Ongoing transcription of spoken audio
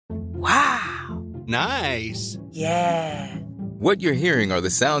Nice. Yeah. What you're hearing are the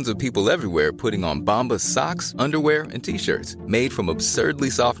sounds of people everywhere putting on Bombas socks, underwear, and T-shirts made from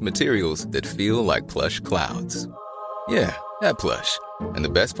absurdly soft materials that feel like plush clouds. Yeah, that plush. And the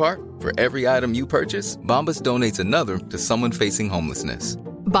best part? For every item you purchase, Bombas donates another to someone facing homelessness.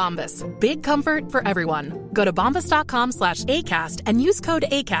 Bombas. Big comfort for everyone. Go to bombas.com/ACAST and use code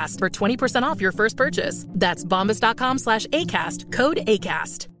ACAST for 20% off your first purchase. That's bombas.com/ACAST. Code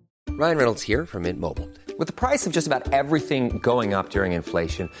ACAST. Ryan Reynolds here from Mint Mobile. With the price of just about everything going up during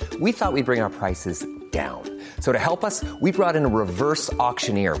inflation, we thought we'd bring our prices down. So to help us, we brought in a reverse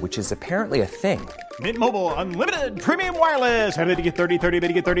auctioneer, which is apparently a thing. Mint Mobile Unlimited Premium Wireless. How to get 30, 30, bit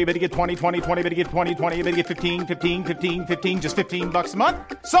to get 30, bit to get 20, 20, 20, bit to get 20, 20, bit to get 15, 15, 15, 15, just $15 a month?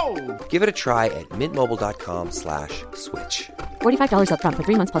 Sold! Give it a try at mintmobile.com/switch. $45 up front for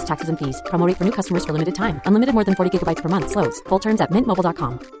 3 months plus taxes and fees. Promo rate for new customers for limited time. Unlimited more than 40 gigabytes per month. Slows full terms at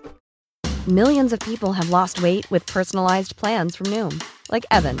mintmobile.com. Millions of people have lost weight with personalized plans from Noom. Like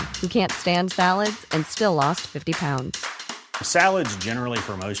Evan, who can't stand salads and still lost 50 pounds. Salads generally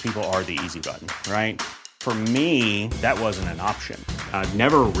for most people are the easy button, right? For me, that wasn't an option. I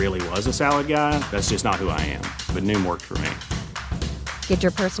never really was a salad guy. That's just not who I am. But Noom worked for me. Get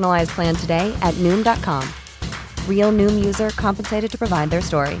your personalized plan today at Noom.com. Real Noom user compensated to provide their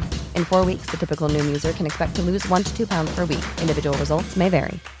story. In 4 weeks, the typical Noom user can expect to lose 1 to 2 pounds per week. Individual results may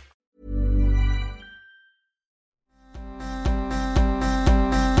vary.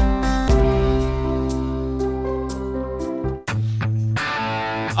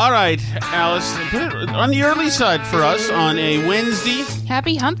 All right, Alice, put it on the early side for us on a Wednesday.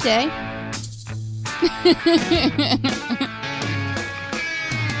 Happy Hump Day.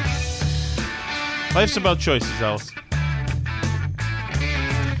 Life's about choices, Alice.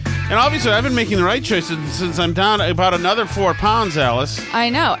 And obviously, I've been making the right choices since I'm down about another 4 pounds, Alice. I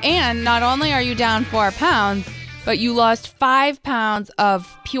know. And not only are you down 4 pounds, but you lost 5 pounds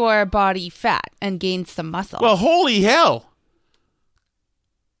of pure body fat and gained some muscle. Well, holy hell.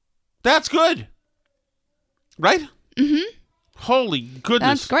 That's good. Right? Mm-hmm. Holy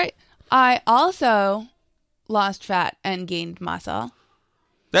goodness. That's great. I also lost fat and gained muscle.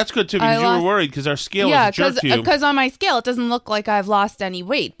 That's good, too, because you were worried because our scale is a jerk to you. Because on my scale, it doesn't look like I've lost any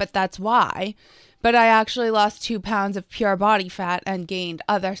weight, but that's why. But I actually lost 2 pounds of pure body fat and gained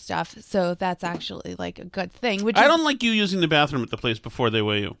other stuff, so that's actually like a good thing. I don't like you using the bathroom at the place before they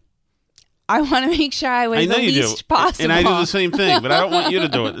weigh you. I want to make sure I weigh the least possible. And I do the same thing, but I don't want you to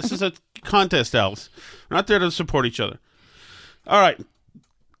do it. This is a contest, Alice. We're not there to support each other. All right.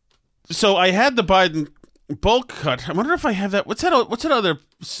 So I had the Biden bulk cut. I wonder if I have that. What's that other...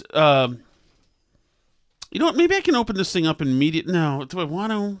 you know what? Maybe I can open this thing up immediately. No, do I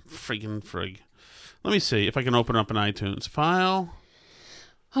want to? Frig. Let me see if I can open up an iTunes file.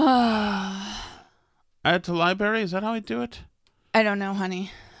 Add to library. Is that how I do it? I don't know,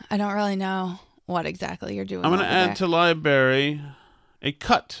 honey. I don't really know what exactly you're doing. I'm going to add to library a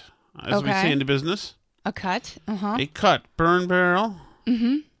cut, as we say in the business. A cut? Uh-huh. A cut. Burn barrel.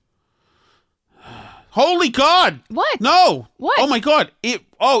 Mm-hmm. Holy God! What? No! What? Oh my God! It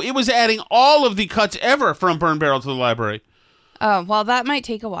was adding all of the cuts ever from Burn Barrel to the library. Oh, well, that might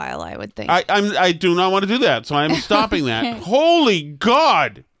take a while, I would think. I do not want to do that, so I'm stopping that. Holy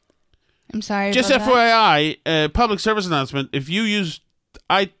God! I'm sorry. Just about FYI, public service announcement. If you use,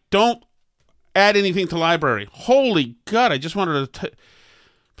 I don't add anything to library. Holy God! I just wanted to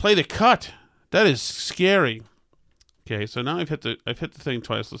play the cut. That is scary. Okay, so now I've hit the thing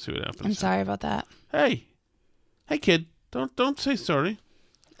twice. Let's see what happens. I'm sorry about that. Hey, kid, don't say sorry.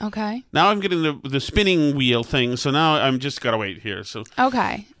 Okay. Now I'm getting the spinning wheel thing, so now I'm just gotta wait here. So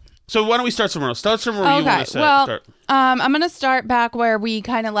okay. So why don't we start somewhere else? Start somewhere you want to say. Well, start. I'm going to start back where we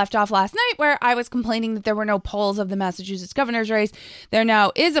kind of left off last night, where I was complaining that there were no polls of the Massachusetts governor's race. There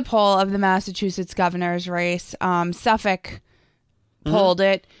now is a poll of the Massachusetts governor's race. Suffolk polled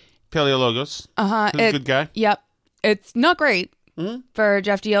it. Paleologos. Uh-huh. He's a good guy. Yep. It's not great for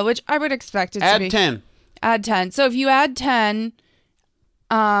Jeff Deal, which I would expect it to be. Add 10. Add 10. So if you add 10,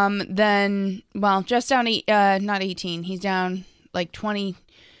 then, well, just down, not 18. He's down like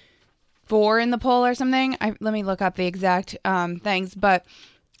 24 in the poll or something. Let me look up the exact things. But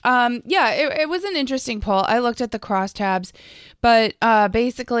yeah, it was an interesting poll. I looked at the crosstabs, but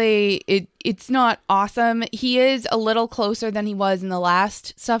basically it's not awesome. He is a little closer than he was in the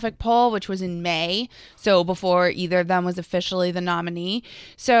last Suffolk poll, which was in May, so before either of them was officially the nominee.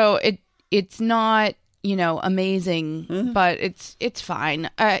 So it's not, amazing, but it's fine.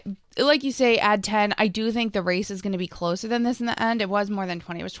 Like you say, add 10. I do think the race is going to be closer than this in the end. It was more than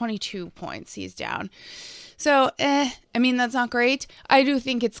 20. It was 22 points he's down. So, I mean, that's not great. I do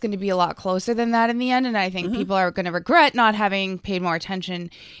think it's going to be a lot closer than that in the end, and I think people are going to regret not having paid more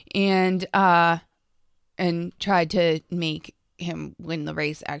attention and tried to make him win the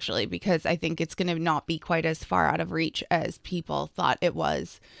race, actually, because I think it's going to not be quite as far out of reach as people thought it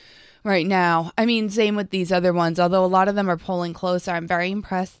was right now. I mean, same with these other ones, although a lot of them are polling closer. I'm very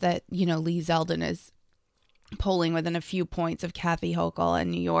impressed that, Lee Zeldin is polling within a few points of Kathy Hochul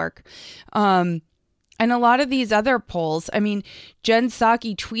in New York. And a lot of these other polls, I mean, Jen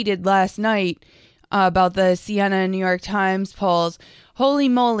Psaki tweeted last night about the Siena and New York Times polls. Holy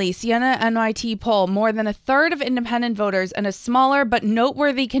moly, Siena NYT poll, more than a third of independent voters and a smaller but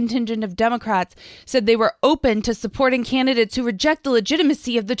noteworthy contingent of Democrats said they were open to supporting candidates who reject the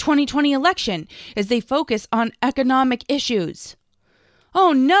legitimacy of the 2020 election as they focus on economic issues.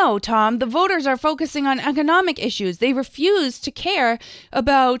 Oh no, Tom, the voters are focusing on economic issues. They refuse to care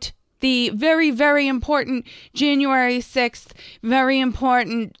about the very, very important January 6th, very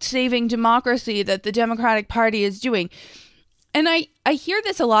important saving democracy that the Democratic Party is doing. And I hear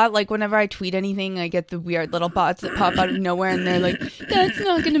this a lot, like whenever I tweet anything, I get the weird little bots that pop out of nowhere and they're like, that's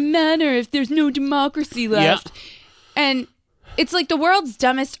not going to matter if there's no democracy left. Yeah. And it's like the world's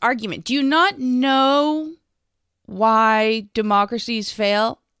dumbest argument. Do you not know why democracies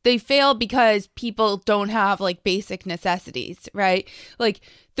fail? They fail because people don't have like basic necessities, right? Like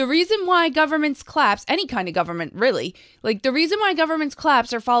the reason why governments collapse, any kind of government really, like the reason why governments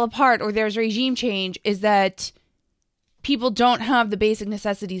collapse or fall apart or there's regime change is that people don't have the basic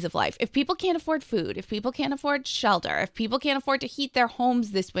necessities of life. If people can't afford food, if people can't afford shelter, if people can't afford to heat their homes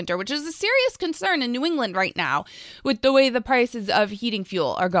this winter, which is a serious concern in New England right now with the way the prices of heating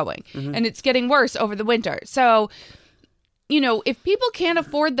fuel are going, and it's getting worse over the winter. So, if people can't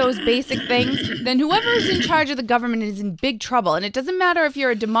afford those basic things, then whoever is in charge of the government is in big trouble. And it doesn't matter if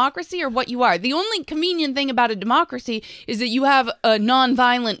you're a democracy or what you are. The only convenient thing about a democracy is that you have a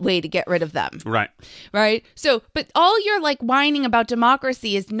non-violent way to get rid of them. Right. Right? So, but all your like whining about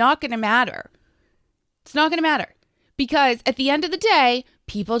democracy is not going to matter. It's not going to matter. Because at the end of the day,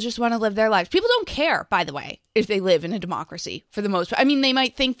 people just want to live their lives. People don't care, by the way, if they live in a democracy for the most part. I mean, they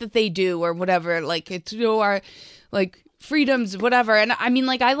might think that they do or whatever, like it's or like freedoms, whatever. And I mean,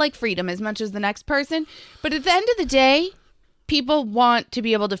 like, I like freedom as much as the next person. But at the end of the day, people want to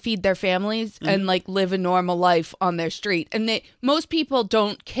be able to feed their families and like live a normal life on their street. And most people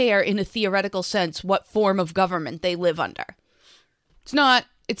don't care in a theoretical sense what form of government they live under. It's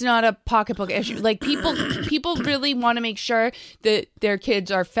not a pocketbook issue. Like people really want to make sure that their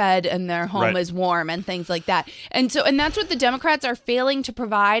kids are fed and their home is warm and things like that. And that's what the Democrats are failing to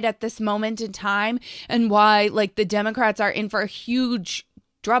provide at this moment in time, and why like the Democrats are in for a huge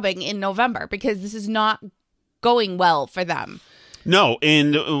drubbing in November, because this is not going well for them. No,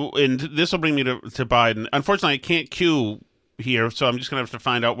 and this will bring me to Biden. Unfortunately, I can't queue here, so I'm just going to have to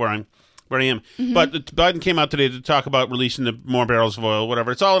find out where I am. But Biden came out today to talk about releasing more barrels of oil,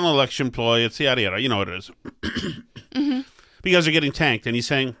 whatever. It's all an election ploy. It's yada, yada. You know what it is. Because they're getting tanked. And he's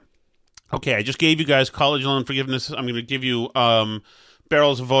saying, okay, I just gave you guys college loan forgiveness. I'm going to give you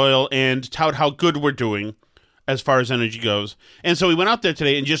barrels of oil and tout how good we're doing as far as energy goes. And so he went out there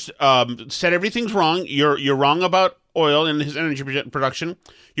today and just said everything's wrong. You're wrong about oil and his energy production.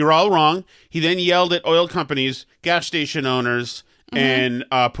 You're all wrong. He then yelled at oil companies, gas station owners, and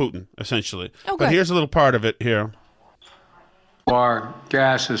Putin, essentially. Okay. But here's a little part of it here. Our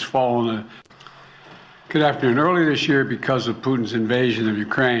gas has fallen. Good afternoon. Earlier this year, because of Putin's invasion of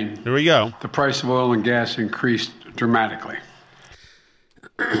Ukraine, here we go. The price of oil and gas increased dramatically.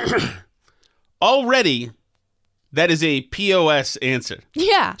 Already, that is a POS answer.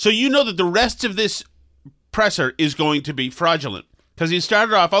 Yeah. So you know that the rest of this presser is going to be fraudulent. Because he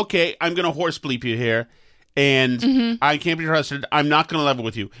started off, okay, I'm going to horse bleep you here. And I can't be trusted. I'm not going to level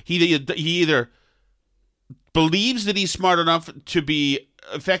with you. He either believes that he's smart enough to be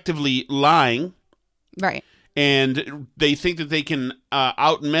effectively lying, right? And they think that they can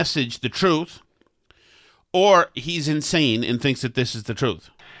out-message the truth, or he's insane and thinks that this is the truth.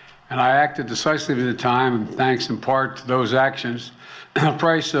 And I acted decisively at the time, and thanks in part to those actions, the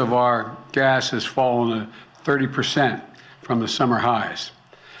price of our gas has fallen 30% from the summer highs.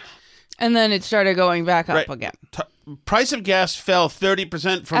 And then it started going back up again. Price of gas fell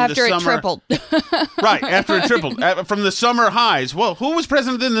 30% from after the summer. After it tripled. Right, after it tripled. From the summer highs. Well, who was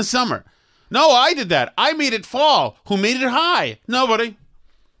president in the summer? No, I did that. I made it fall. Who made it high? Nobody.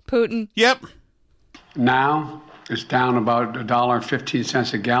 Putin. Yep. Now it's down about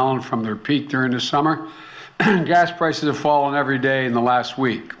 $1.15 a gallon from their peak during the summer. Gas prices have fallen every day in the last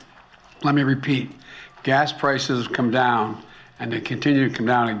week. Let me repeat. Gas prices have come down, and they continue to come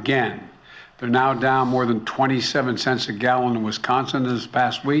down again. They're now down more than 27 cents a gallon in Wisconsin this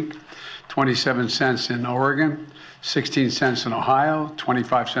past week, 27 cents in Oregon, 16 cents in Ohio,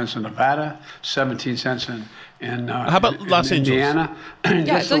 25 cents in Nevada, 17 cents in how about Los Angeles? Indiana.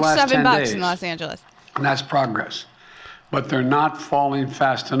 Yeah, it's like $7 in Los Angeles. And that's progress. But they're not falling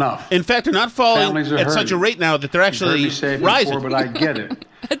fast enough. In fact, they're not falling at such a rate now that they're actually rising. Before, but I get it.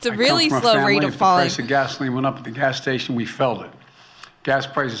 It's a really slow rate of falling. If the price of gasoline went up at the gas station, we felt it. Gas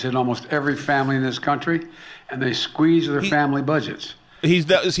prices hit almost every family in this country, and they squeeze their family budgets. He's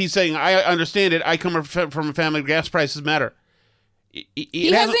saying, I understand it. I come from a family where gas prices matter.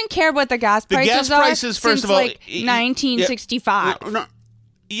 He hasn't cared what the gas prices are first of all, like 1965.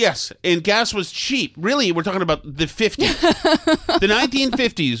 Yes, and gas was cheap. Really, we're talking about the 50s. The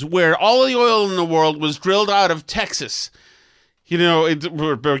 1950s, where all the oil in the world was drilled out of Texas. You know,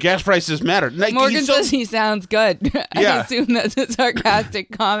 where gas prices mattered. Morgan says he sounds good. I assume that's a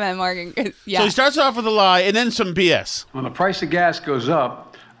sarcastic comment, Morgan. Yeah. So he starts off with a lie and then some BS. When the price of gas goes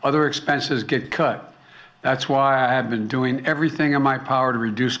up, other expenses get cut. That's why I have been doing everything in my power to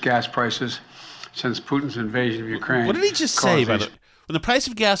reduce gas prices since Putin's invasion of Ukraine. What did he just say, by the way? When the price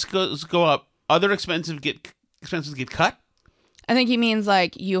of gas go up, other expenses get cut? I think he means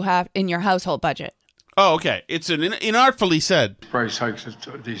like you have in your household budget. Oh, okay. It's an inartfully said. Price hikes,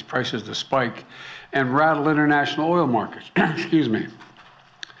 these prices to spike and rattle international oil markets. Excuse me.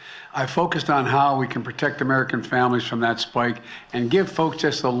 I focused on how we can protect American families from that spike and give folks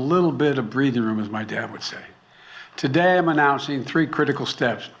just a little bit of breathing room, as my dad would say. Today, I'm announcing 3 critical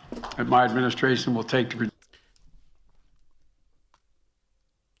steps that my administration will take to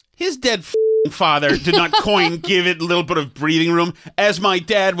His dead father did not give it a little bit of breathing room, as my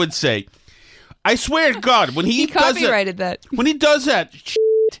dad would say. I swear to God, when he copyrighted that. When he does that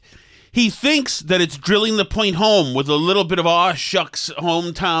shit, he thinks that it's drilling the point home with a little bit of aw shucks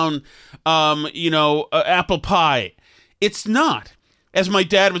hometown, apple pie. It's not. As my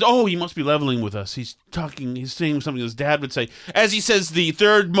dad would, he must be leveling with us. He's saying something his dad would say. As he says the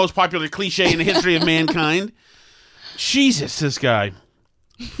third most popular cliche in the history of mankind. Jesus, this guy.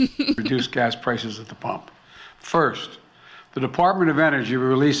 Reduce gas prices at the pump. First, the Department of Energy will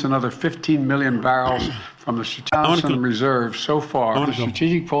release another 15 million barrels from the strategic reserve so far. The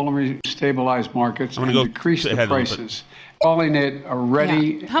strategic polling stabilize markets and decrease the prices, calling it a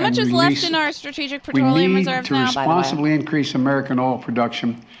ready. How much is left in our strategic petroleum reserves now? We need to responsibly increase American oil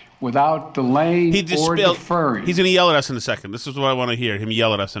production without delaying or deferring. He's going to yell at us in a second. This is what I want to hear him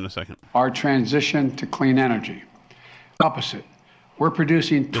yell at us in a second. Our transition to clean energy. Opposite. We're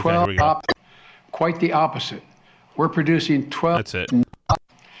producing 12. Quite the opposite. We're producing 12. That's it.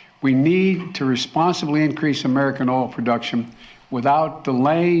 We need to responsibly increase American oil production without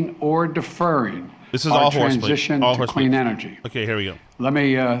delaying or deferring this is our transition to clean energy. Okay, here we go.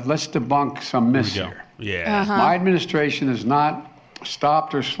 Let's debunk some myths here. Yeah. My administration has not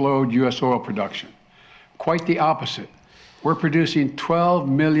stopped or slowed U.S. oil production. Quite the opposite. We're producing 12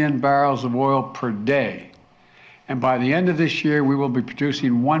 million barrels of oil per day. And by the end of this year, we will be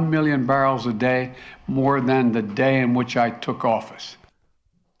producing 1 million barrels a day, more than the day in which I took office.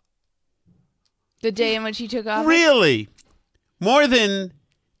 The day in which he took office? Really? More than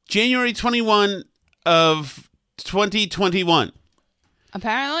January 21 of 2021.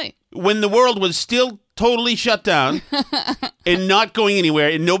 Apparently. When the world was still totally shut down and not going anywhere,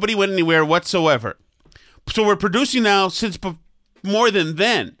 and nobody went anywhere whatsoever. So we're producing now since more than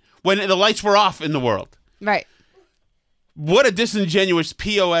then, when the lights were off in the world. Right. What a disingenuous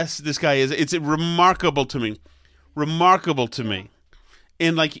POS this guy is. It's remarkable to me. Remarkable to me.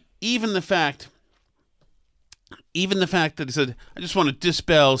 And even the fact that he said, I just want to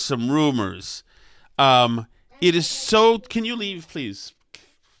dispel some rumors. It is so... Can you leave, please,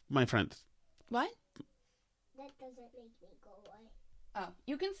 my friend? What? That doesn't make me go away. Oh,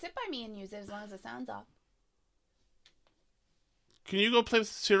 you can sit by me and use it as long as the sound's off. Can you go play with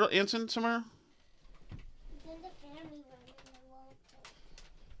Cyril Anson somewhere?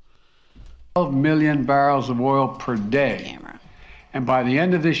 12 million barrels of oil per day. And by the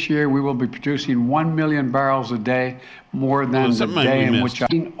end of this year, we will be producing 1 million barrels a day, more than the day in which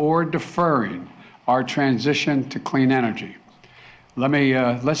or deferring our transition to clean energy.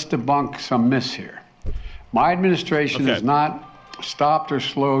 Let's debunk some myths here. My administration has not stopped or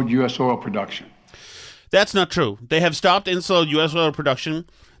slowed U.S. oil production. That's not true. They have stopped and slowed U.S. oil production.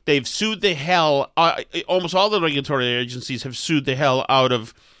 They've sued the hell. Almost all the regulatory agencies have sued the hell out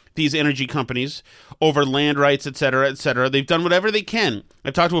of these energy companies over land rights, et cetera, et cetera. They've done whatever they can.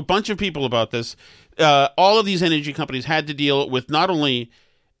 I've talked to a bunch of people about this. All of these energy companies had to deal with not only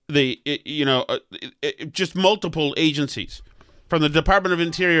just multiple agencies. from the Department of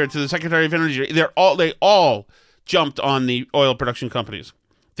Interior to the Secretary of Energy, they all jumped on the oil production companies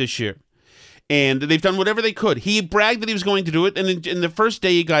this year. And they've done whatever they could. He bragged that he was going to do it, and in the first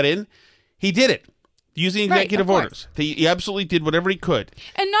day he got in, he did it. Using executive orders. He absolutely did whatever he could.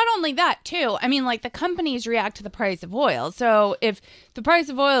 And not only that, too. I mean, like, the companies react to the price of oil. So if the price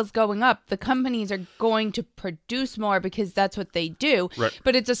of oil is going up, the companies are going to produce more because that's what they do. Right.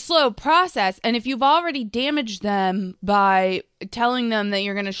 But it's a slow process. And if you've already damaged them by telling them that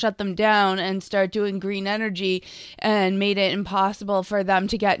you're going to shut them down and start doing green energy and made it impossible for them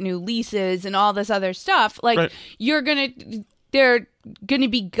to get new leases and all this other stuff, like, they're going to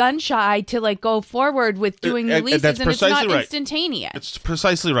be gun shy to like go forward with doing new leases, and it's not instantaneous. It's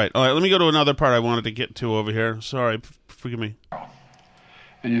precisely right. All right, let me go to another part I wanted to get to over here. Sorry, forgive me.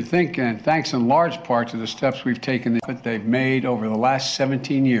 And you think, and thanks in large part to the steps we've taken that they've made over the last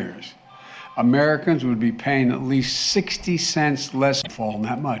 17 years, Americans would be paying at least 60 cents less, fallen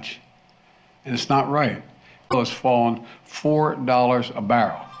that much. And it's not right. It has fallen $4 a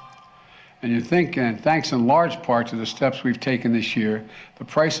barrel. And you think, and thanks in large part to the steps we've taken this year, the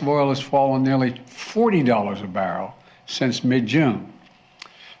price of oil has fallen nearly $40 a barrel since mid-June.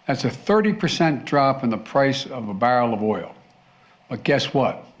 That's a 30% drop in the price of a barrel of oil. But guess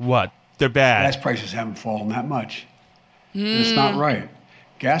what? What? They're bad. Gas prices haven't fallen that much. And it's not right.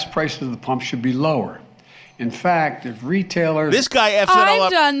 Gas prices at the pump should be lower. In fact, if retailers... This guy F's it all up.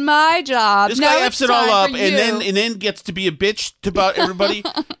 I've done my job. This guy F's it all up and then gets to be a bitch about everybody.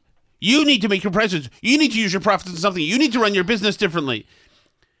 You need to make your prices. You need to use your profits in something. You need to run your business differently.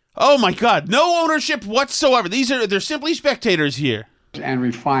 Oh my God. No ownership whatsoever. They're simply spectators here. And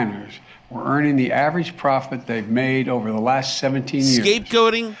refiners were earning the average profit they've made over the last 17 years.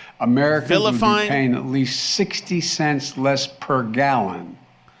 Scapegoating. Americans would be paying at least 60 cents less per gallon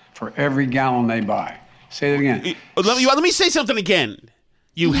for every gallon they buy. Say that again. Let me say something again.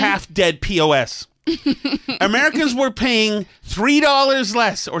 You half-dead POS. Americans were paying $3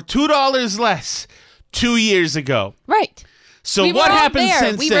 less or $2 less 2 years ago. Right. So what happened since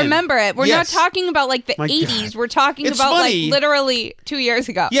then? We then? remember it. We're not talking about like the 80s. God. We're talking about funny. Like literally 2 years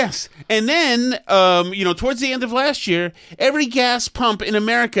ago. Yes. And then, towards the end of last year, every gas pump in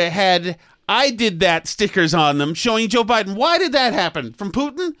America had "I did that" stickers on them showing Joe Biden. Why did that happen? From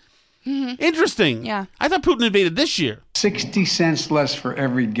Putin? Mm-hmm. Interesting. Yeah. I thought Putin invaded this year. 60 cents less for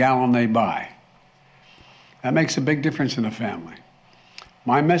every gallon they buy. That makes a big difference in a family.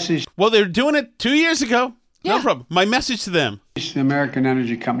 My message... Well, they're doing it 2 years ago. Yeah. No problem. My message to them. The American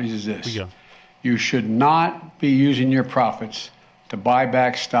energy companies is this. You should not be using your profits to buy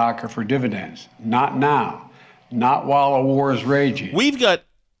back stock or for dividends. Not now. Not while a war is raging. We've got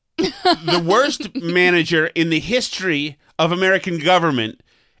the worst manager in the history of American government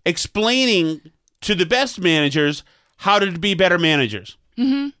explaining to the best managers how to be better managers.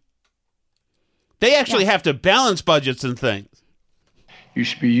 Mm-hmm. They actually have to balance budgets and things. You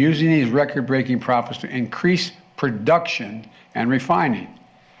should be using these record-breaking profits to increase production and refining.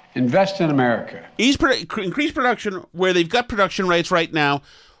 Invest in America. Increase production where they've got production rates right now,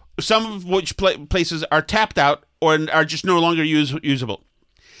 some of which places are tapped out or are just no longer usable.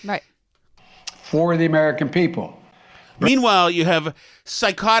 Right. For the American people. Meanwhile, you have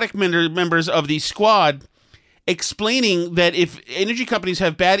psychotic members of the squad explaining that if energy companies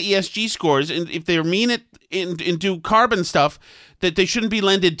have bad ESG scores and if they're mean and do carbon stuff, that they shouldn't be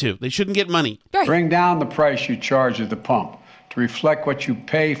lended to. They shouldn't get money. Right. Bring down the price you charge at the pump to reflect what you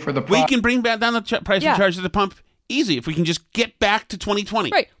pay for the product. We can bring down the price you charge at the pump easy if we can just get back to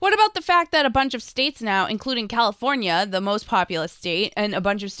 2020. Right. What about the fact that a bunch of states now, including California, the most populous state, and a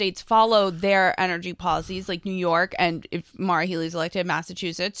bunch of states follow their energy policies, like New York, and if Maura Healey's elected,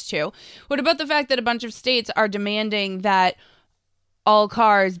 Massachusetts, too. What about the fact that a bunch of states are demanding that all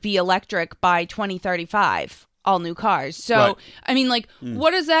cars be electric by 2035? All new cars. So, right. I mean, like,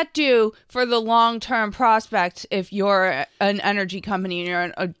 what does that do for the long-term prospect if you're an energy company and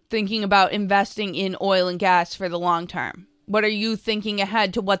you're thinking about investing in oil and gas for the long term? What are you thinking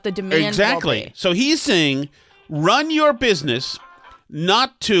ahead to what the demand will be? So he's saying, run your business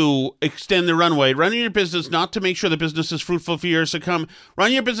not to extend the runway. Run your business not to make sure the business is fruitful for years to come.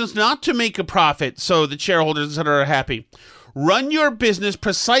 Run your business not to make a profit so the shareholders are happy. Run your business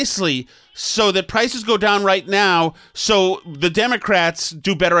precisely so that prices go down right now so the Democrats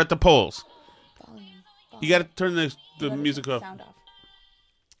do better at the polls. You got to turn the music off.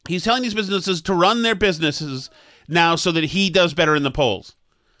 He's telling these businesses to run their businesses now so that he does better in the polls.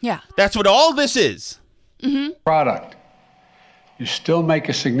 Yeah. That's what all this is. Mm-hmm. Product. You still make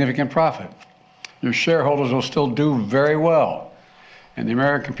a significant profit. Your shareholders will still do very well. And the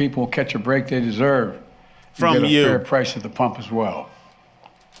American people will catch a break they deserve. from get a you. Fair price at the pump as well.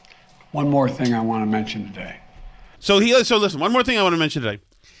 One more thing I want to mention today. So listen, one more thing I want to mention today.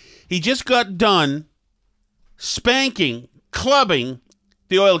 He just got done spanking, clubbing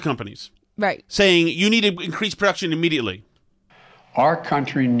the oil companies. Right. Saying you need to increase production immediately. Our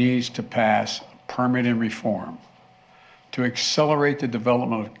country needs to pass permitting reform to accelerate the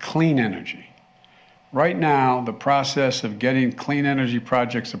development of clean energy. Right now, the process of getting clean energy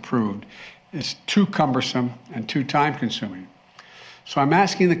projects approved is too cumbersome and too time-consuming. So I'm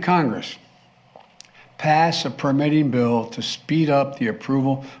asking the Congress, pass a permitting bill to speed up the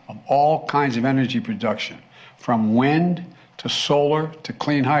approval of all kinds of energy production, from wind to solar to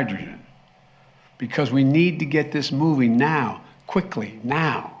clean hydrogen, because we need to get this moving now, quickly,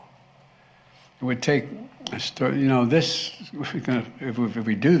 now. It would take, if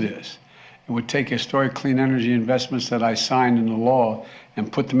we do this, it would take historic clean energy investments that I signed into law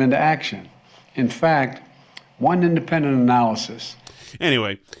and put them into action. In fact, one independent analysis.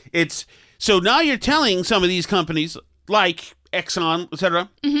 Anyway, so now you're telling some of these companies, like Exxon, et cetera,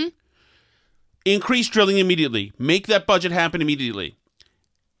 increase drilling immediately. Make that budget happen immediately.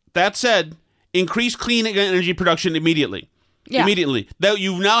 That said, increase clean energy production immediately. Yeah. Immediately. That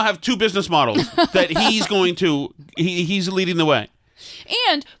you now have two business models that he's leading the way.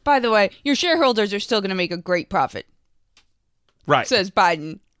 And, by the way, your shareholders are still going to make a great profit. Right. Says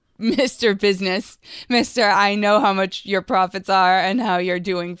Biden. Mr. Business. Mr. I know how much your profits are and how you're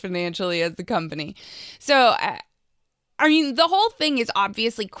doing financially as the company. So, I mean, the whole thing is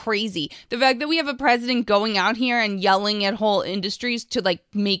obviously crazy. The fact that we have a president going out here and yelling at whole industries to, like,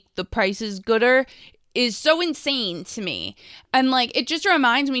 make the prices gooder is so insane to me. And, like, it just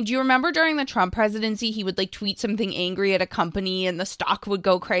reminds me, do you remember during the Trump presidency, he would, like, tweet something angry at a company and the stock would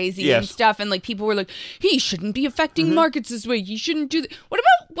go crazy and stuff, and, like, people were like, he shouldn't be affecting markets this way, he shouldn't do that. What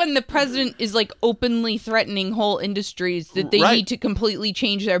about when the president is, like, openly threatening whole industries that they need to completely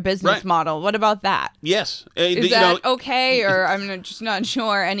change their business model? What about that? Yes. Is that okay, or I'm just not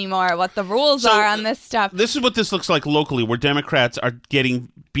sure anymore what the rules are on this stuff? This is what this looks like locally, where Democrats are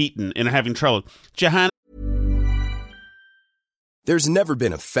getting beaten and having trouble. Jahan. There's never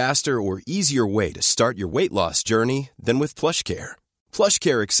been a faster or easier way to start your weight loss journey than with PlushCare.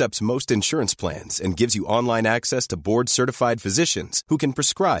 PlushCare accepts most insurance plans and gives you online access to board-certified physicians who can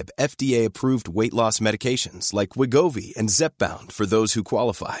prescribe FDA-approved weight loss medications like Wegovy and Zepbound for those who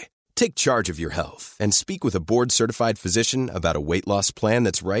qualify. Take charge of your health and speak with a board-certified physician about a weight loss plan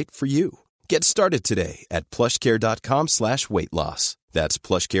that's right for you. Get started today at plushcare.com/weight-loss. That's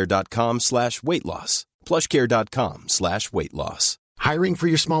plushcare.com/weight-loss. plushcare.com/weight-loss. Hiring for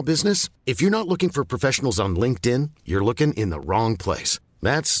your small business? If you're not looking for professionals on LinkedIn, you're looking in the wrong place.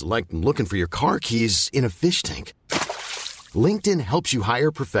 That's like looking for your car keys in a fish tank. LinkedIn helps you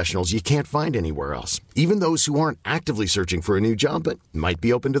hire professionals you can't find anywhere else, even those who aren't actively searching for a new job but might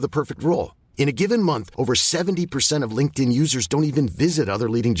be open to the perfect role. In a given month, over 70% of LinkedIn users don't even visit other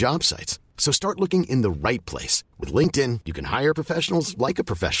leading job sites. So start looking in the right place. With LinkedIn, you can hire professionals like a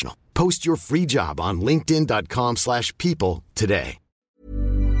professional. Post your free job on linkedin.com/people today.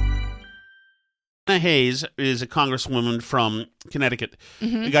 Anna Hayes is a congresswoman from Connecticut.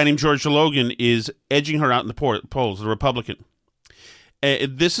 A guy named George Logan is edging her out in the polls, the Republican.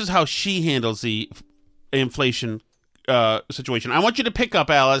 This is how she handles the inflation situation. I want you to pick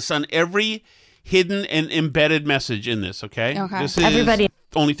up, Alice, on every hidden and embedded message in this, okay? This is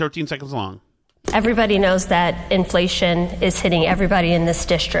only 13 seconds long. Everybody knows that inflation is hitting everybody in this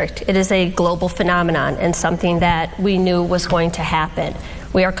district. It is a global phenomenon and something that we knew was going to happen.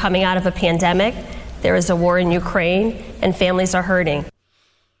 We are coming out of a pandemic. There is a war in Ukraine, and families are hurting.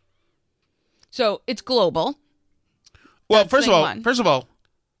 So it's global. Well, first of all, Alice.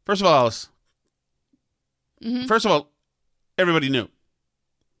 First of all, everybody knew.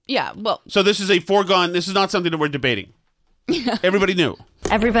 Yeah, well. So this is a foregone. This is not something that we're debating. Everybody knew.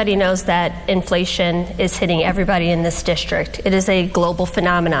 Everybody knows that inflation is hitting everybody in this district. It is a global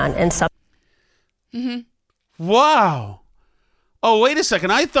phenomenon, and Wow. Oh, wait a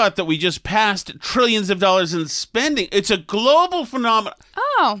second. I thought that we just passed trillions of dollars in spending. It's a global phenomenon.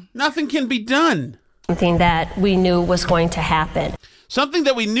 Oh. Nothing can be done. Something that we knew was going to happen. Something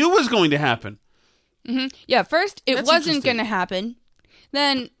that we knew was going to happen. Yeah, first, it wasn't going to happen.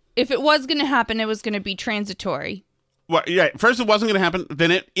 Then, if it was going to happen, it was going to be transitory. Well, yeah, first it wasn't going to happen,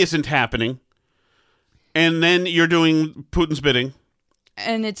 then it isn't happening. And then you're doing Putin's bidding.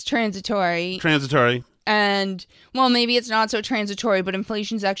 And it's transitory. And, well, maybe it's not so transitory, but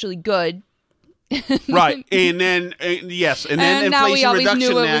inflation's actually good. Right. And then, yes. And then Inflation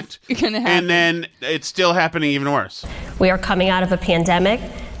Reduction Act. And then it's still happening even worse. We are coming out of a pandemic.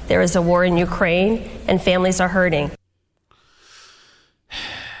 There is a war in Ukraine, and families are hurting.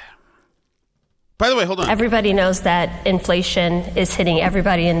 By the way, hold on. Everybody knows that inflation is hitting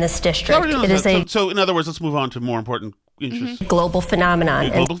everybody in this district. So, in other words, let's move on to more important issues. Global phenomenon.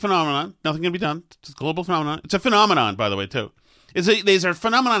 A global phenomenon. Nothing can be done. It's a global phenomenon. It's a phenomenon, by the way, too. There's a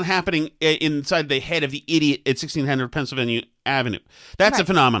phenomenon happening inside the head of the idiot at 1600 Pennsylvania Avenue. That's a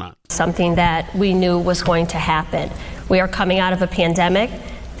phenomenon. Something that we knew was going to happen. We are coming out of a pandemic.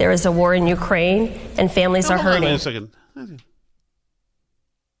 There is a war in Ukraine, and families are hurting. Wait a second. What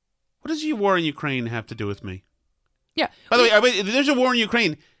does the war in Ukraine have to do with me? Yeah. By the way, if there's a war in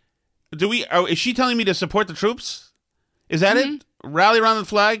Ukraine, is she telling me to support the troops? Is that it? Rally around the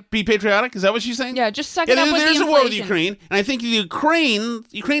flag, be patriotic? Is that what she's saying? Yeah, just suck it up with the inflation. There's a war with Ukraine, and I think the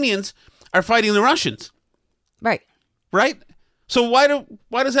Ukrainians are fighting the Russians. Right. Right? So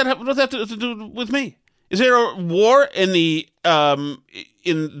what does that have to do with me? Is there a war in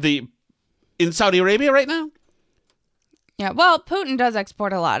Saudi Arabia right now? Yeah, well, Putin does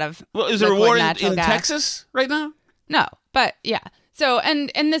export a lot of. Well, is there a war in Texas right now? No, but yeah. So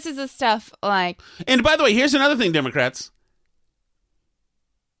and this is the stuff like. And by the way, here's another thing, Democrats.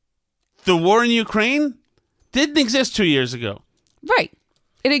 The war in Ukraine didn't exist 2 years ago. Right.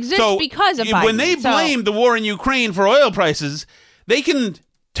 It exists because of Biden. When they blame the war in Ukraine for oil prices, they can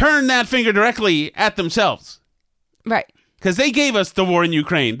turn that finger directly at themselves. Right. Because they gave us the war in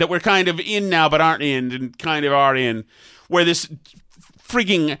Ukraine that we're kind of in now but aren't in and kind of are in, where this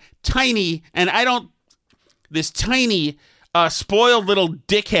freaking tiny, spoiled little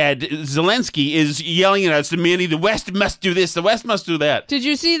dickhead Zelensky is yelling at us, demanding the West must do this, the West must do that. Did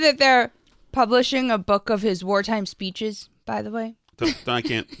you see that they're publishing a book of his wartime speeches, by the way? I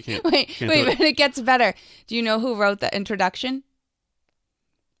can't. Wait, but it gets better. Do you know who wrote the introduction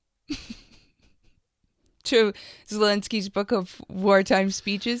to Zelensky's book of wartime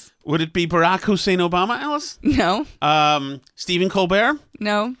speeches? Would it be Barack Hussein Obama, Alice? No. Stephen Colbert?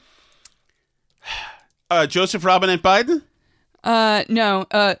 No. Joseph Robinette Biden? No.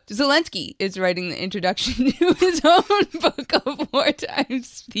 Zelensky is writing the introduction to his own book of wartime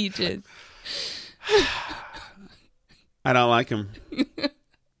speeches. I don't like him.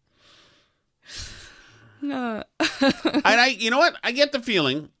 No. And you know what? I get the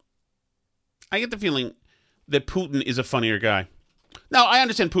feeling that Putin is a funnier guy. Now, I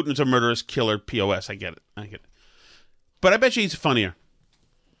understand Putin's a murderous killer POS. I get it. But I bet you he's funnier.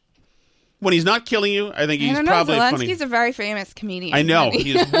 When he's not killing you, I think he's probably funny. Zelensky's a very famous comedian. I know.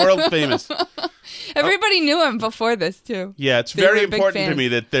 He's world famous. Everybody knew him before this, too. Yeah, it's very important to me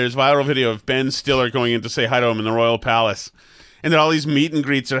that there's viral video of Ben Stiller going in to say hi to him in the Royal Palace. And that all these meet and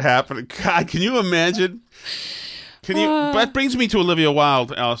greets are happening. God, can you imagine? That brings me to Olivia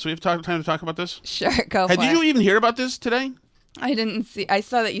Wilde, Alice. Do we have time to talk about this? Sure, go for it. Did you even hear about this today? I didn't see. I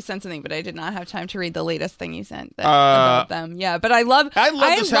saw that you sent something, but I did not have time to read the latest thing you sent about them. Yeah, but I love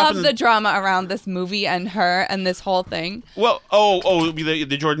the drama around this movie and her and this whole thing. Well,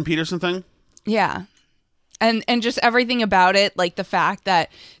 the Jordan Peterson thing? Yeah. And just everything about it, like the fact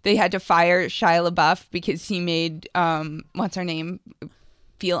that they had to fire Shia LaBeouf because he made what's her name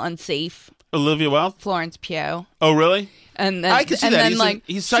feel unsafe. Olivia Wilde? Florence Pugh. Oh, really? And then I can see that.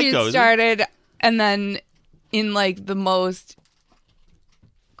 He's psycho. She started, and then in like the most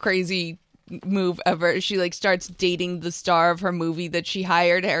crazy move ever, she like starts dating the star of her movie that she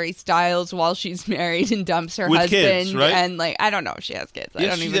hired, Harry Styles, while she's married, and dumps her husband. Kids, right? And like, I don't know if she has kids.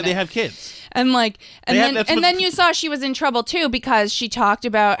 Yes, they have kids. And like, then you saw she was in trouble too because she talked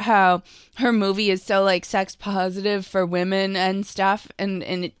about how her movie is so like sex positive for women and stuff, and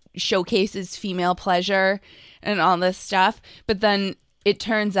it showcases female pleasure and all this stuff. But then it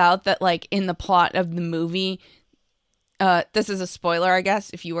turns out that like in the plot of the movie, this is a spoiler, I guess,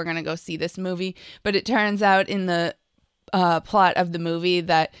 if you were going to go see this movie, but it turns out in the plot of the movie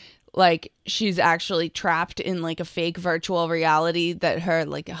that like she's actually trapped in like a fake virtual reality that her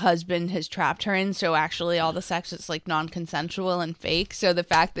like husband has trapped her in. So actually all the sex is like non-consensual and fake. So the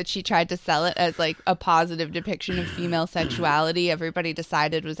fact that she tried to sell it as like a positive depiction of female sexuality, everybody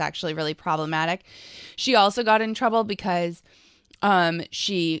decided was actually really problematic. She also got in trouble because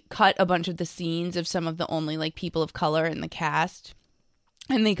she cut a bunch of the scenes of some of the only like people of color in the cast,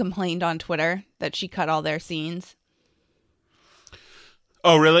 and they complained on Twitter that she cut all their scenes.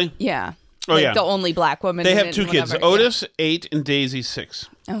 Oh, really? Yeah. Oh, like yeah. The only black woman. They have two kids, Otis, 8, and Daisy, 6.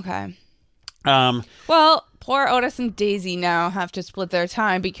 Okay. Well, poor Otis and Daisy now have to split their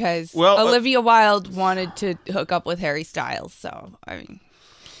time because Olivia Wilde wanted to hook up with Harry Styles. So, I mean,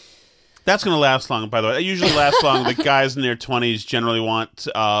 that's going to last long, by the way. It usually lasts long. The guys in their 20s generally want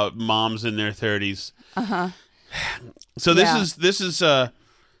moms in their 30s. Uh-huh. So this is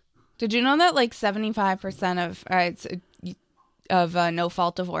Did you know that like 75% of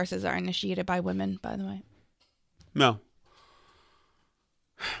no-fault divorces are initiated by women, by the way? No.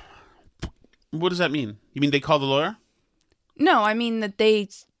 What does that mean? You mean they call the lawyer? No, I mean that they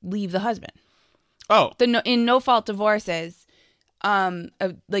leave the husband. Oh. In no-fault divorces,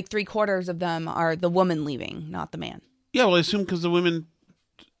 like 3/4 of them are the woman leaving, not the man. Yeah, well, I assume because the women...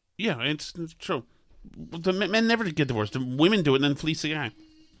 Yeah, it's true. The men never get divorced. The women do it and then fleece the guy.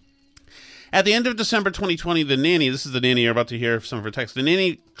 At the end of December 2020, the nanny, this is the nanny you're about to hear some of her texts, the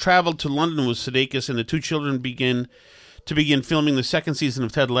nanny traveled to London with Sudeikis, and the two children begin filming the second season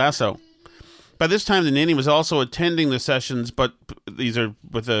of Ted Lasso. By this time, the nanny was also attending the sessions, but these are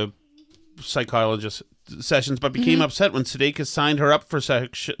with a psychologist sessions, but became upset when Sudeikis signed her up for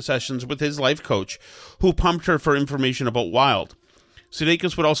sessions with his life coach, who pumped her for information about Wild.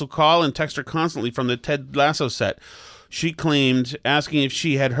 Sudeikis would also call and text her constantly from the Ted Lasso set. She claimed, asking if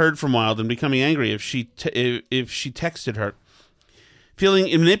she had heard from Wild and becoming angry if she texted her. Feeling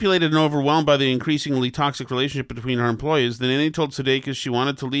manipulated and overwhelmed by the increasingly toxic relationship between her employees, the nanny told Sudeikis she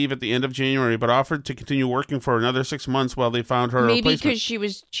wanted to leave at the end of January, but offered to continue working for another 6 months while they found her a replacement. Maybe because she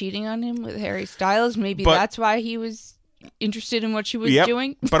was cheating on him with Harry Styles. Maybe that's why he was interested in what she was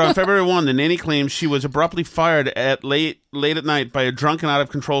doing. But on February 1, the nanny claims she was abruptly fired at late at night by a drunk and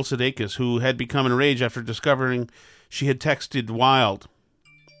out-of-control Sudeikis, who had become enraged after discovering she had texted Wild.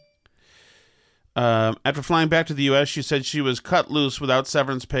 After flying back to the U.S., she said she was cut loose without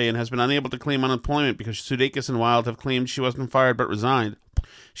severance pay and has been unable to claim unemployment because Sudeikis and Wild have claimed she wasn't fired but resigned.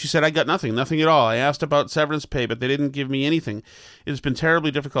 She said, I got nothing at all. I asked about severance pay, but they didn't give me anything. It has been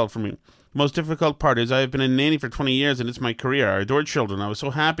terribly difficult for me. The most difficult part is I have been a nanny for 20 years and it's my career. I adored children. I was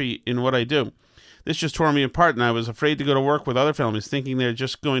so happy in what I do. This just tore me apart and I was afraid to go to work with other families thinking they're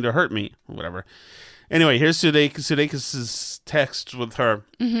just going to hurt me. Whatever. Anyway, here's Sudeikis' text with her.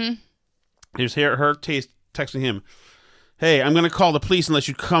 Mm-hmm. Here's her texting him. Hey, I'm going to call the police unless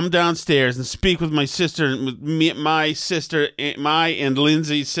you come downstairs and speak with my sister, and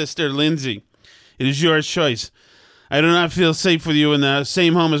Lindsay's sister, Lindsay. It is your choice. I do not feel safe with you in the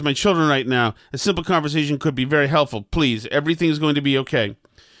same home as my children right now. A simple conversation could be very helpful. Please, everything is going to be okay.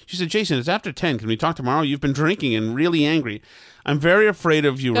 She said, Jason, it's after 10. Can we talk tomorrow? You've been drinking and really angry. I'm very afraid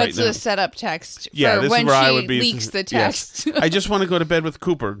of you right now. That's a setup text for when she leaks the text. Yes. I just want to go to bed with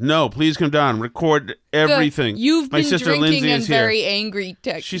Cooper. No, please come down. Record everything. You've my been sister drinking Lindsay and is here. very angry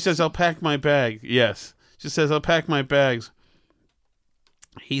text. She says, I'll pack my bag. Yes. She says, I'll pack my bags.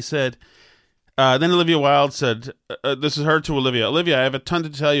 He said, then Olivia Wilde said, this is her to Olivia. Olivia, I have a ton to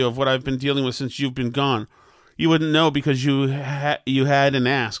tell you of what I've been dealing with since you've been gone. You wouldn't know because you hadn't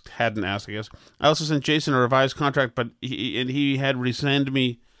asked, I guess. I also sent Jason a revised contract, but he had rescinded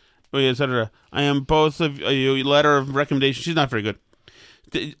me, etc. I am both of you. Letter of recommendation. She's not very good.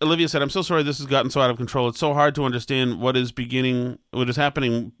 Olivia said, I'm so sorry this has gotten so out of control. It's so hard to understand what is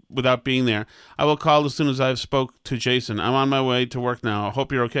happening without being there. I will call as soon as I've spoke to Jason. I'm on my way to work now. I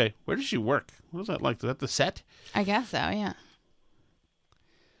hope you're okay. Where does she work? What is that like? Is that the set? I guess so, yeah.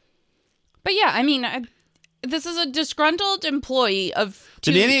 But yeah, I mean... This is a disgruntled employee of...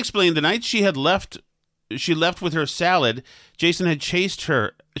 The nanny explained the night she left with her salad, Jason had chased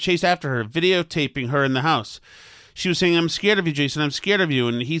after her, videotaping her in the house. She was saying, I'm scared of you, Jason, I'm scared of you.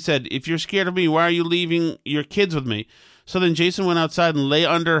 And he said, if you're scared of me, why are you leaving your kids with me? So then Jason went outside and lay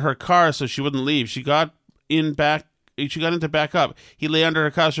under her car so she wouldn't leave. She got in to back up. He lay under her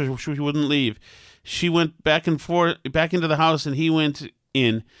car so she wouldn't leave. She went back and forth, back into the house, and he went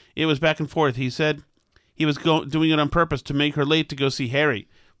in. It was back and forth. He said... He was doing it on purpose to make her late to go see Harry.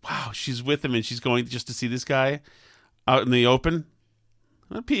 Wow, she's with him and she's going just to see this guy out in the open.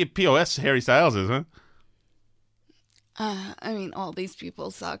 What POS Harry Styles is, huh? I mean, all these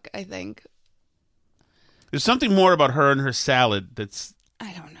people suck, I think. There's something more about her and her salad that's...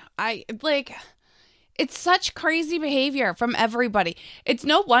 I don't know. It's such crazy behavior from everybody. It's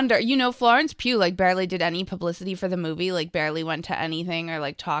no wonder, Florence Pugh, barely did any publicity for the movie, barely went to anything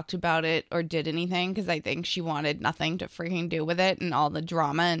or, talked about it or did anything because I think she wanted nothing to freaking do with it and all the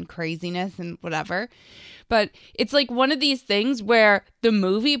drama and craziness and whatever. But it's one of these things where the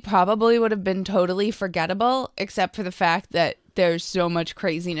movie probably would have been totally forgettable except for the fact that there's so much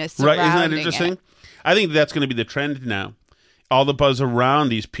craziness surrounding it. Right, isn't that interesting? I think that's going to be the trend now. All the buzz around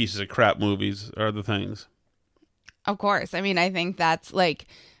these pieces of crap movies are the things. Of course. I mean, I think that's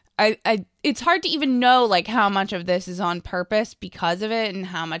it's hard to even know how much of this is on purpose because of it and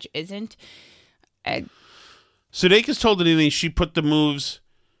how much isn't. Sudeikis told the nanny she put the moves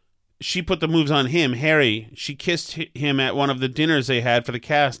on him, Harry. She kissed him at one of the dinners they had for the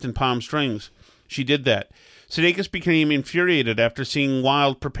cast in Palm Springs. she did that. Sudeikis became infuriated after seeing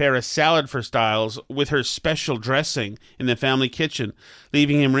Wilde prepare a salad for Stiles with her special dressing in the family kitchen,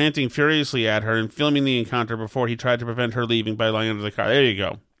 leaving him ranting furiously at her and filming the encounter before he tried to prevent her leaving by lying under the car. There you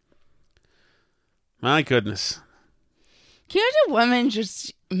go. My goodness. Can't a woman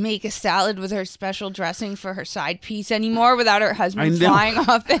just make a salad with her special dressing for her side piece anymore without her husband flying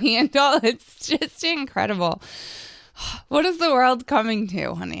off the handle? It's just incredible. What is the world coming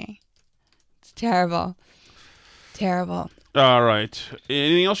to, honey? It's terrible. Terrible. All right.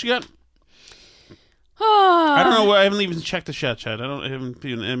 Anything else you got? I don't know. I haven't even checked the chat. It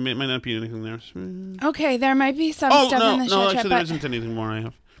might not be anything there. Okay, there might be some stuff in the chat. No, actually, there isn't anything more I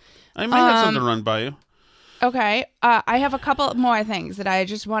have. I might have something to run by you. Okay. I have a couple more things that I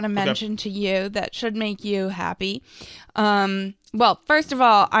just want to mention to you that should make you happy. Well, first of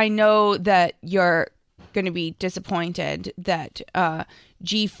all, I know that you're going to be disappointed that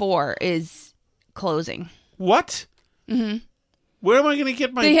G4 is closing. What? Mm-hmm. Where am I going to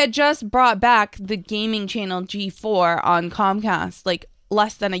get my... They had just brought back the gaming channel G4 on Comcast like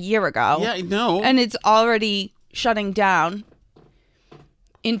less than a year ago. Yeah, I know. And it's already shutting down.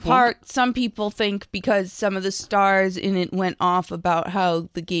 In part, some people think because some of the stars in it went off about how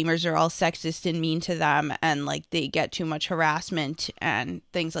the gamers are all sexist and mean to them and like they get too much harassment and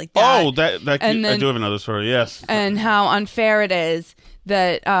things like that. Oh, that and then, I do have another story, yes. And how unfair it is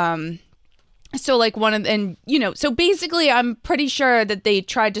that... So like so basically I'm pretty sure that they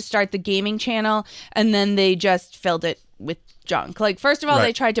tried to start the gaming channel and then they just filled it with junk. Like first of all,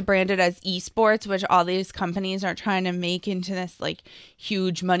 They tried to brand it as esports, which all these companies are trying to make into this like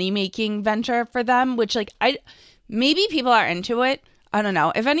huge money making venture for them, which like maybe people are into it. I don't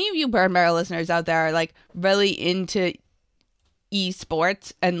know. If any of you Burn Barrel listeners out there are like really into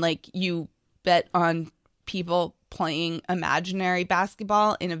esports and like you bet on people playing imaginary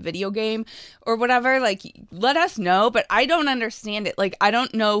basketball in a video game or whatever, like let us know. But I don't understand it. Like I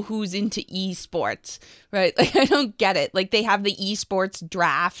don't know who's into esports, right? Like I don't get it. Like they have the esports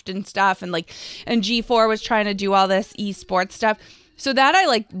draft and stuff, and G4 was trying to do all this esports stuff, so that I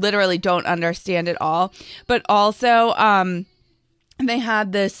like literally don't understand at all. But also they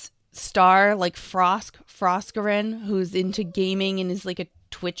had this star like Froskerin who's into gaming and is like a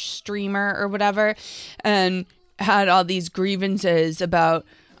Twitch streamer or whatever, and had all these grievances about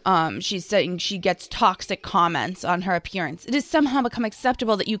she's saying she gets toxic comments on her appearance. It has somehow become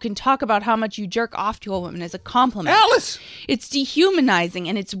acceptable that you can talk about how much you jerk off to a woman as a compliment. Alice! It's dehumanizing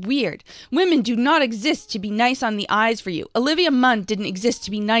and it's weird. Women do not exist to be nice on the eyes for you. Olivia Munn didn't exist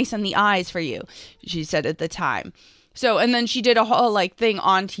to be nice on the eyes for you, she said at the time. So, and then she did a whole like thing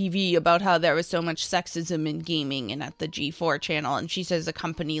on TV about how there was so much sexism in gaming and at the G4 channel. And she says the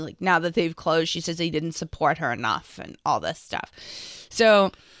company, like now that they've closed, she says they didn't support her enough and all this stuff.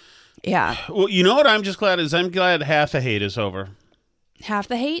 So, yeah. Well, you know what I'm just glad is I'm glad Half the Hate is over. Half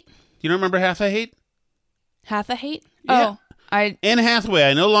the Hate? You don't remember Half the Hate? Half the Hate? Yeah. Oh, Anne Hathaway,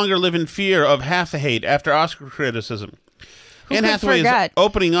 I no longer live in fear of Half the Hate after Oscar criticism. Anne Hathaway is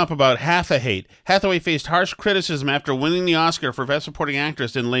opening up about Half the Hate. Hathaway faced harsh criticism after winning the Oscar for Best Supporting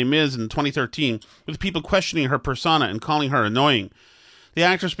Actress in Les Mis in 2013, with people questioning her persona and calling her annoying. The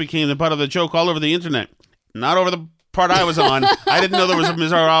actress became the butt of the joke all over the internet. Not over the part I was on. I didn't know there was a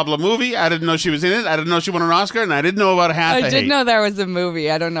Miserable movie. I didn't know she was in it. I didn't know she won an Oscar, and I didn't know about Half the Hate. I did know there was a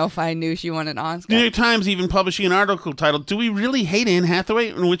movie. I don't know if I knew she won an Oscar. New York Times even publishing an article titled, "Do We Really Hate Anne Hathaway?"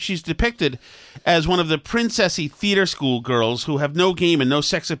 in which she's depicted as one of the princessy theater school girls who have no game and no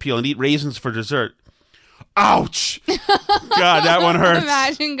sex appeal and eat raisins for dessert. Ouch! God, that one hurts.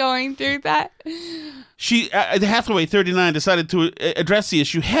 Imagine going through that. Hathaway, 39, decided to address the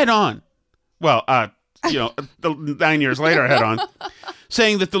issue head on. Well, 9 years later, head on,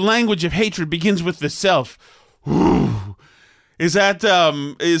 saying that the language of hatred begins with the self. Ooh. Is that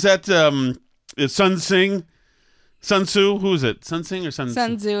Sun Tzu? Sun Tzu? Who is it? Sun Tzu or Sun Tzu?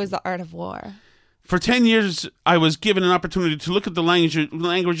 Sun Tzu is The Art of War. For 10 years, I was given an opportunity to look at the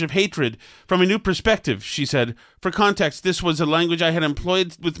language of hatred from a new perspective, she said. For context, this was a language I had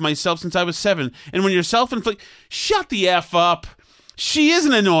employed with myself since I was 7. And when you're self-inflicted, shut the F up. She is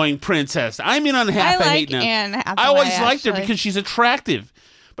an annoying princess. I'm in on Half the Hate now. Anne Hathaway, I always liked her because she's attractive,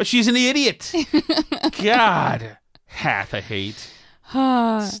 but she's an idiot. God, Half the Hate.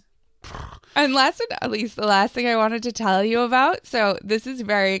 And last but not least, the last thing I wanted to tell you about. So this is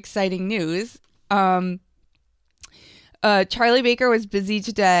very exciting news. Charlie Baker was busy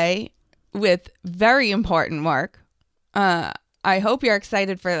today with very important work. I hope you're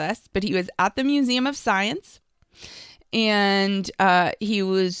excited for this, but he was at the Museum of Science. And he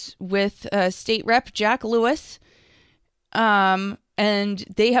was with State Rep Jack Lewis, and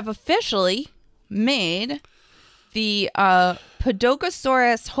they have officially made the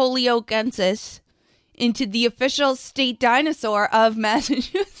Podokesaurus holyokensis into the official state dinosaur of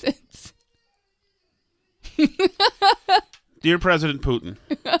Massachusetts. Dear President Putin,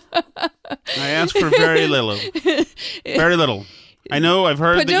 I ask for very little. Very little. I know I've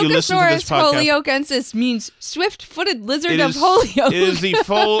heard that you listen to this podcast. Podokesaurus holyokensis means swift-footed lizard of Holyoke. It is the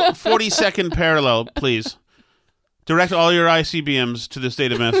full 40-second parallel, please. Direct all your ICBMs to the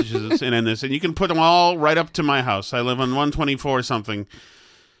state of Massachusetts and end this. And you can put them all right up to my house. I live on 124 something.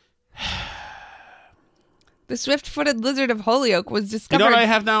 The swift-footed lizard of Holyoke was discovered. You know what I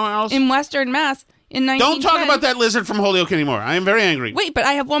have now, Alice? In Western Mass in 1910. Don't talk about that lizard from Holyoke anymore. I am very angry. Wait, but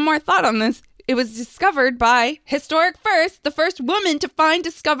I have one more thought on this. It was discovered by historic first, the first woman to find,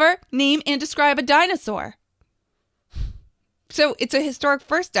 discover, name, and describe a dinosaur. So it's a historic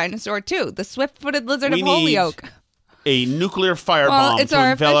first dinosaur, too. The swift-footed lizard of Holyoke. A nuclear firebomb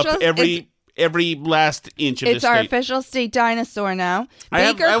to envelop every last inch of this state. It's our official state dinosaur now.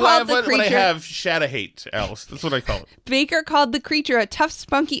 Baker called the creature... What I have, Shadowhate, Alice. That's what I call it. Baker called the creature a tough,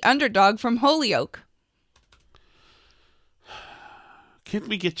 spunky underdog from Holyoke. Can't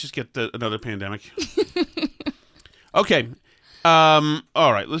we just get another pandemic? Okay. All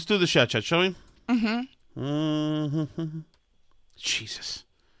right, let's do the chat, shall we? Mm-hmm. Jesus.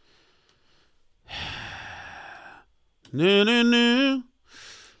 No.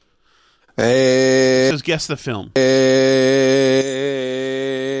 Hey. This is Guess the Film.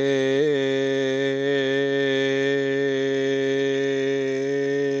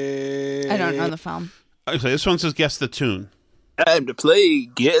 I don't know the film. Okay, this one says Guess the Tune. Time to play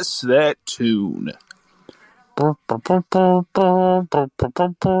Guess That Tune. So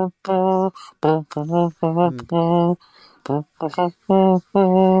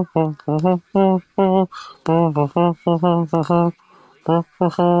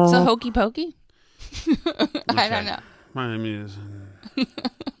hokey pokey? I don't know.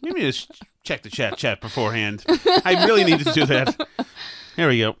 Maybe just check the chat beforehand. I really need to do that. Here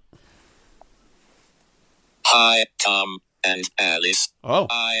we go. Hi, Tom and Alice. Oh.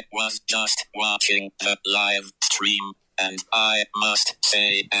 I was just watching the live stream, and I must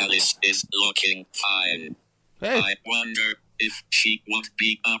say Alice is looking fine. Hey. I wonder if she would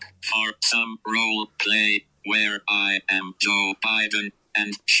be up for some role play where I am Joe Biden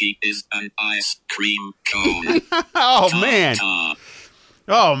and she is an ice cream cone. Oh, man.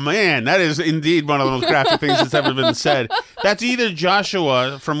 Oh, man. That is indeed one of the most graphic things that's ever been said. That's either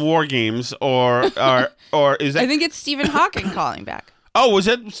Joshua from War Games or is that... I think it's Stephen Hawking calling back. Oh, was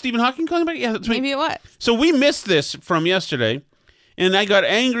that Stephen Hawking calling back? Yeah, that's maybe it was. So we missed this from yesterday, and I got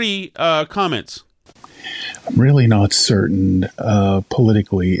angry comments. I'm really not certain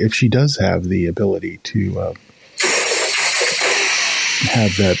politically if she does have the ability to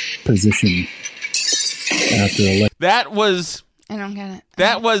have that position after election. That was... I don't get it.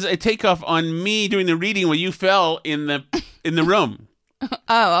 That was a takeoff on me doing the reading when you fell in the room.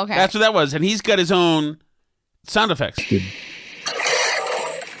 Oh, okay. That's what that was. And he's got his own sound effects.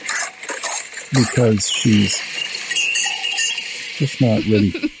 Because she's just not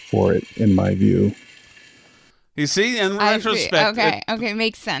ready for it, in my view. You see, in retrospect. Okay,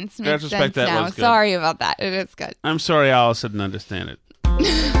 makes sense. Makes retrospect, sense that now. was good. Sorry about that. It is good. I'm sorry Alice didn't understand it.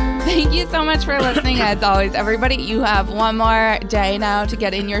 Thank you so much for listening. As always, everybody, you have one more day now to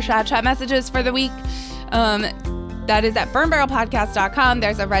get in your chat messages for the week. That is at burnbarrelpodcast.com.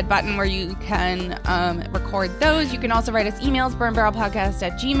 There's a red button where you can record those. You can also write us emails,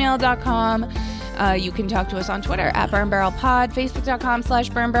 burnbarrelpodcast@gmail.com. You can talk to us on Twitter at burnbarrelpod,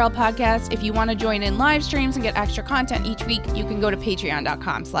 facebook.com/burnbarrelpodcast. If you want to join in live streams and get extra content each week, you can go to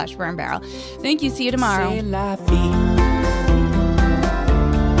patreon.com/burnbarrel. Thank you. See you tomorrow.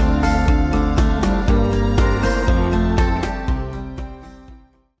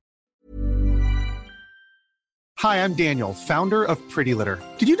 Hi, I'm Daniel, founder of Pretty Litter.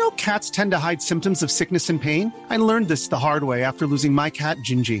 Did you know cats tend to hide symptoms of sickness and pain? I learned this the hard way after losing my cat,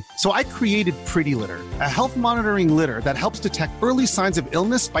 Gingy. So I created Pretty Litter, a health monitoring litter that helps detect early signs of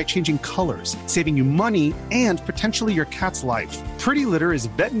illness by changing colors, saving you money and potentially your cat's life. Pretty Litter is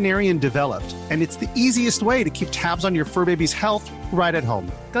veterinarian developed, and it's the easiest way to keep tabs on your fur baby's health right at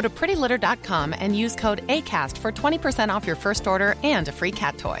home. Go to prettylitter.com and use code ACAST for 20% off your first order and a free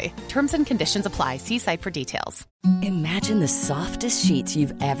cat toy. Terms and conditions apply. See site for details. Imagine the softest sheets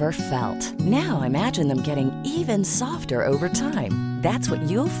you've ever felt. Now imagine them getting even softer over time. That's what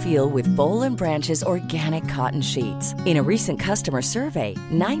you'll feel with Boll & Branch's organic cotton sheets. In a recent customer survey,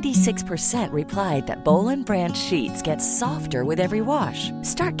 96% replied that Boll & Branch sheets get softer with every wash.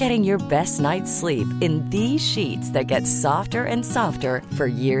 Start getting your best night's sleep in these sheets that get softer and softer for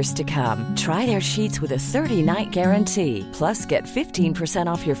years to come. Try their sheets with a 30-night guarantee. Plus, get 15%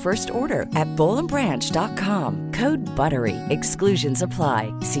 off your first order at bollandbranch.com. Code BUTTERY. Exclusions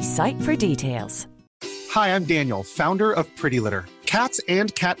apply. See site for details. Hi, I'm Daniel, founder of Pretty Litter. Cats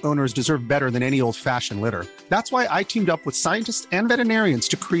and cat owners deserve better than any old-fashioned litter. That's why I teamed up with scientists and veterinarians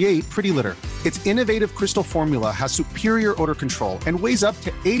to create Pretty Litter. Its innovative crystal formula has superior odor control and weighs up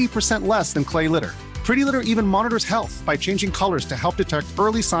to 80% less than clay litter. Pretty Litter even monitors health by changing colors to help detect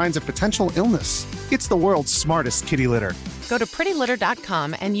early signs of potential illness. It's the world's smartest kitty litter. Go to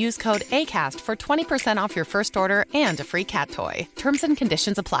prettylitter.com and use code ACAST for 20% off your first order and a free cat toy. Terms and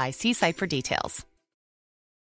conditions apply. See site for details.